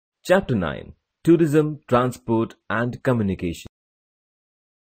Chapter 9: Tourism, Transport and Communication.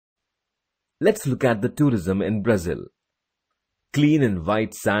 Let's look at the tourism in Brazil. Clean and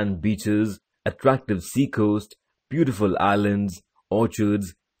white sand beaches, attractive seacoast, beautiful islands,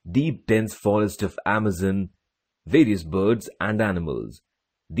 orchards, deep dense forest of Amazon, various birds and animals.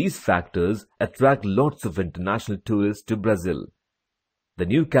 These factors attract lots of international tourists to Brazil. The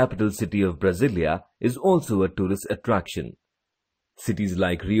new capital city of Brasilia is also a tourist attraction. Cities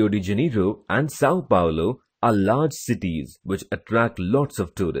like Rio de Janeiro and Sao Paulo are large cities which attract lots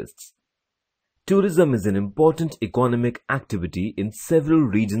of tourists. Tourism is an important economic activity in several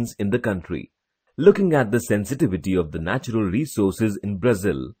regions in the country. Looking at the sensitivity of the natural resources in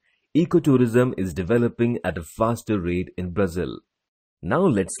Brazil, ecotourism is developing at a faster rate in Brazil. Now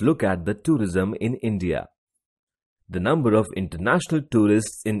let's look at the tourism in India. The number of international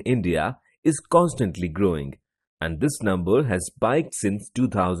tourists in India is constantly growing, and this number has spiked since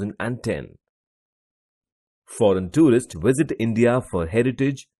 2010. Foreign tourists visit India for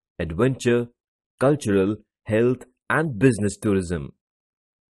heritage, adventure, cultural, health and business tourism.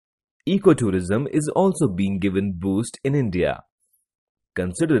 Ecotourism is also being given boost in India.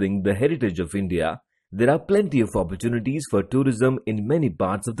 Considering the heritage of India, there are plenty of opportunities for tourism in many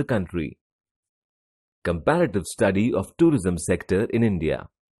parts of the country. Comparative study of tourism sector in India.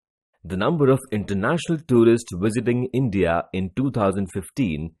 The number of international tourists visiting India in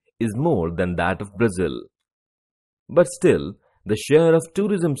 2015 is more than that of Brazil. But still, the share of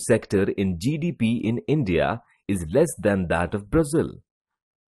tourism sector in GDP in India is less than that of Brazil.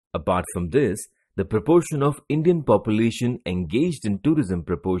 Apart from this, the proportion of Indian population engaged in tourism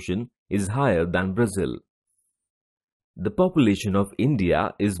proportion is higher than Brazil. The population of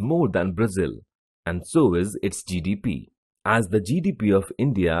India is more than Brazil, and so is its GDP. As the GDP of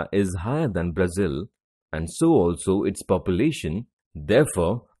India is higher than Brazil, and so also its population,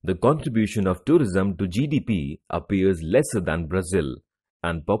 therefore, the contribution of tourism to GDP appears lesser than Brazil,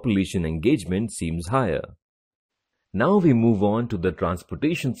 and population engagement seems higher. Now we move on to the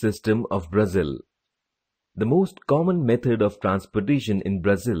transportation system of Brazil. The most common method of transportation in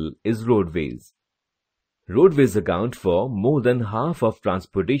Brazil is roadways. Roadways account for more than half of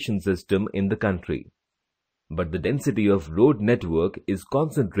transportation system in the country. But the density of road network is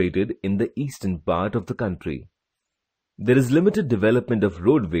concentrated in the eastern part of the country. There is limited development of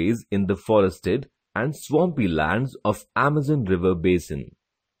roadways in the forested and swampy lands of Amazon River basin.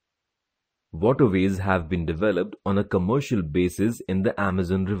 Waterways have been developed on a commercial basis in the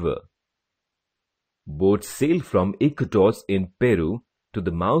Amazon River. Boats sail from Iquitos in Peru to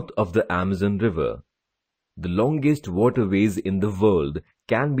the mouth of the Amazon River. The longest waterways in the world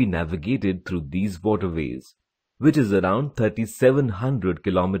can be navigated through these waterways, which is around 3,700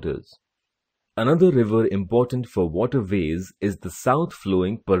 kilometers. Another river important for waterways is the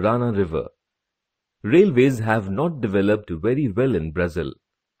south-flowing Parana River. Railways have not developed very well in Brazil.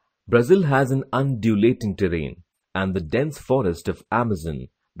 Brazil has an undulating terrain and the dense forest of Amazon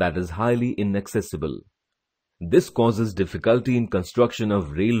that is highly inaccessible. This causes difficulty in construction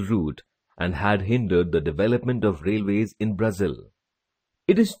of rail route and had hindered the development of railways in Brazil.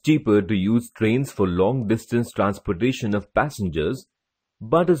 It is cheaper to use trains for long-distance transportation of passengers,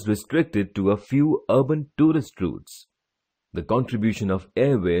 but is restricted to a few urban tourist routes. The contribution of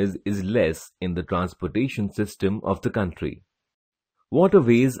airways is less in the transportation system of the country.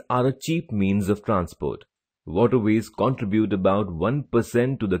 Waterways are a cheap means of transport. Waterways contribute about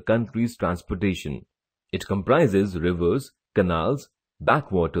 1% to the country's transportation. It comprises rivers, canals,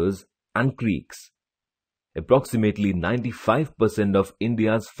 backwaters, and creeks. Approximately 95% of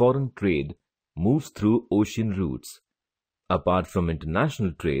India's foreign trade moves through ocean routes. Apart from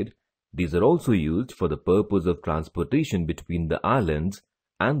international trade, these are also used for the purpose of transportation between the islands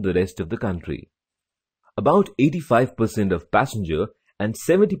and the rest of the country. About 85% of passenger and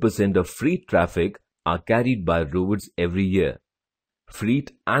 70% of freight traffic are carried by roads every year.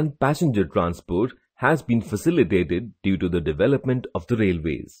 Freight and passenger transport has been facilitated due to the development of the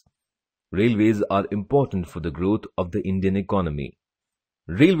railways. Railways are important for the growth of the Indian economy.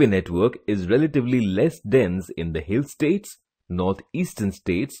 Railway network is relatively less dense in the hill states, northeastern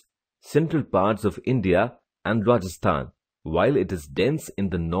states, central parts of India and Rajasthan, while it is dense in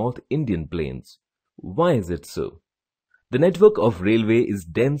the North Indian plains. Why is it so? The network of railway is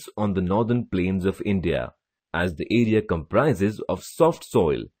dense on the northern plains of India, as the area comprises of soft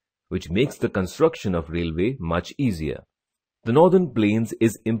soil, which makes the construction of railway much easier. The northern plains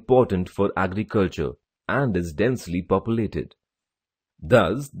is important for agriculture and is densely populated.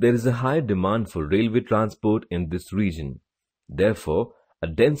 Thus, there is a high demand for railway transport in this region. Therefore, a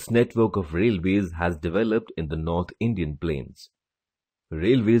dense network of railways has developed in the North Indian plains.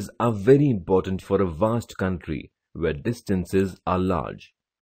 Railways are very important for a vast country where distances are large.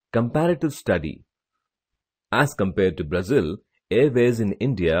 Comparative study. As compared to Brazil, airways in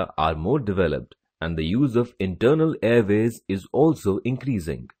India are more developed and the use of internal airways is also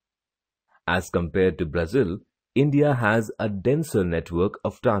increasing. As compared to Brazil, India has a denser network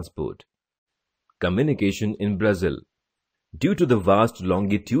of transport. Communication in Brazil. Due to the vast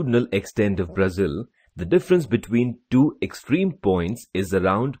longitudinal extent of Brazil, the difference between two extreme points is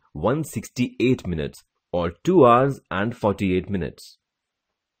around 168 minutes or 2 hours and 48 minutes.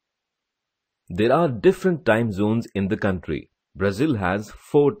 There are different time zones in the country. Brazil has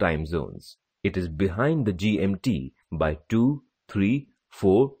 4 time zones. It is behind the GMT by 2, 3,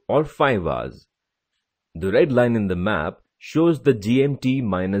 4 or 5 hours. The red line in the map shows the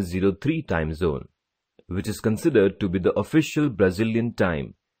GMT-03 time zone, which is considered to be the official Brazilian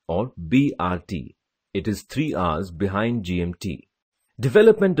time or BRT. It is 3 hours behind GMT.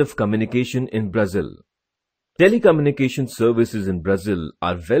 Development of communication in Brazil. Telecommunication services in Brazil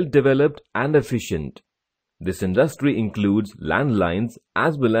are well developed and efficient. This industry includes landlines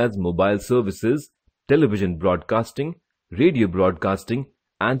as well as mobile services, television broadcasting, radio broadcasting,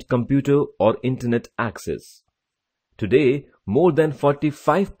 and computer or internet access. Today, more than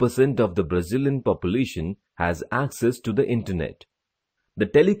 45% of the Brazilian population has access to the internet. The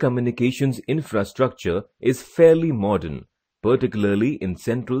telecommunications infrastructure is fairly modern, particularly in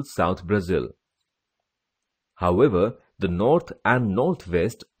central South Brazil. However, the north and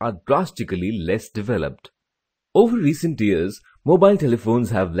northwest are drastically less developed. Over recent years, mobile telephones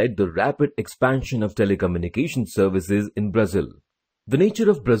have led the rapid expansion of telecommunication services in Brazil. The nature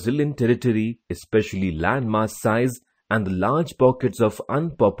of Brazilian territory, especially landmass size and the large pockets of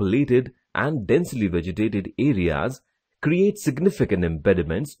unpopulated and densely vegetated areas, create significant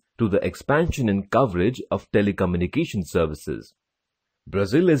impediments to the expansion and coverage of telecommunication services.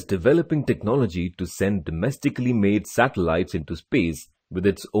 Brazil is developing technology to send domestically made satellites into space with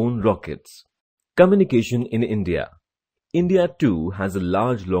its own rockets. Communication in India. India too has a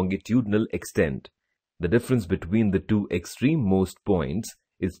large longitudinal extent. The difference between the two extreme-most points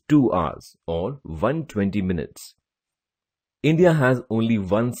is 2 hours or 120 minutes. India has only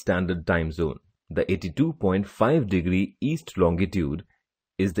one standard time zone. The 82.5 degree east longitude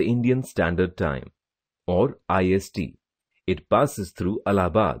is the Indian Standard Time or IST. It passes through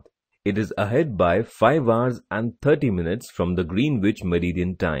Allahabad. It is ahead by 5 hours and 30 minutes from the Greenwich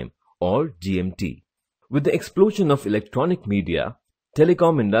Meridian Time or GMT. With the explosion of electronic media,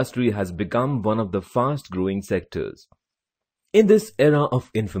 telecom industry has become one of the fast-growing sectors. In this era of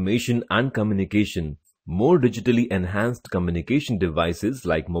information and communication, more digitally enhanced communication devices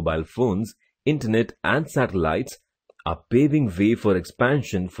like mobile phones, internet and satellites are paving way for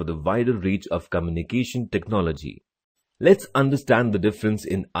expansion for the wider reach of communication technology. Let's understand the difference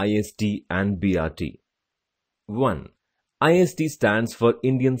in IST and BRT. 1. IST stands for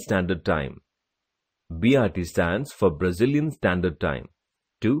Indian Standard Time. BRT stands for Brazilian Standard Time.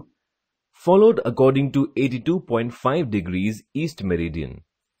 2. Followed according to 82.5 degrees East Meridian.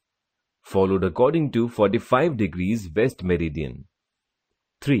 Followed according to 45 degrees West Meridian.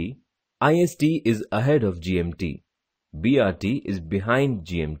 3. IST is ahead of GMT. BRT is behind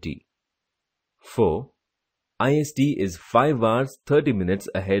GMT. 4. IST is 5 hours 30 minutes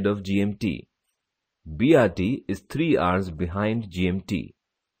ahead of GMT. BRT is 3 hours behind GMT.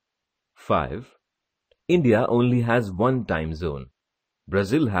 5. India only has one time zone.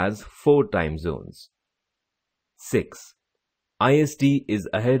 Brazil has 4 time zones. 6. IST is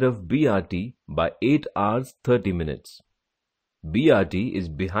ahead of BRT by 8 hours 30 minutes. BRT is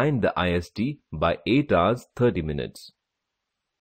behind the IST by 8 hours 30 minutes.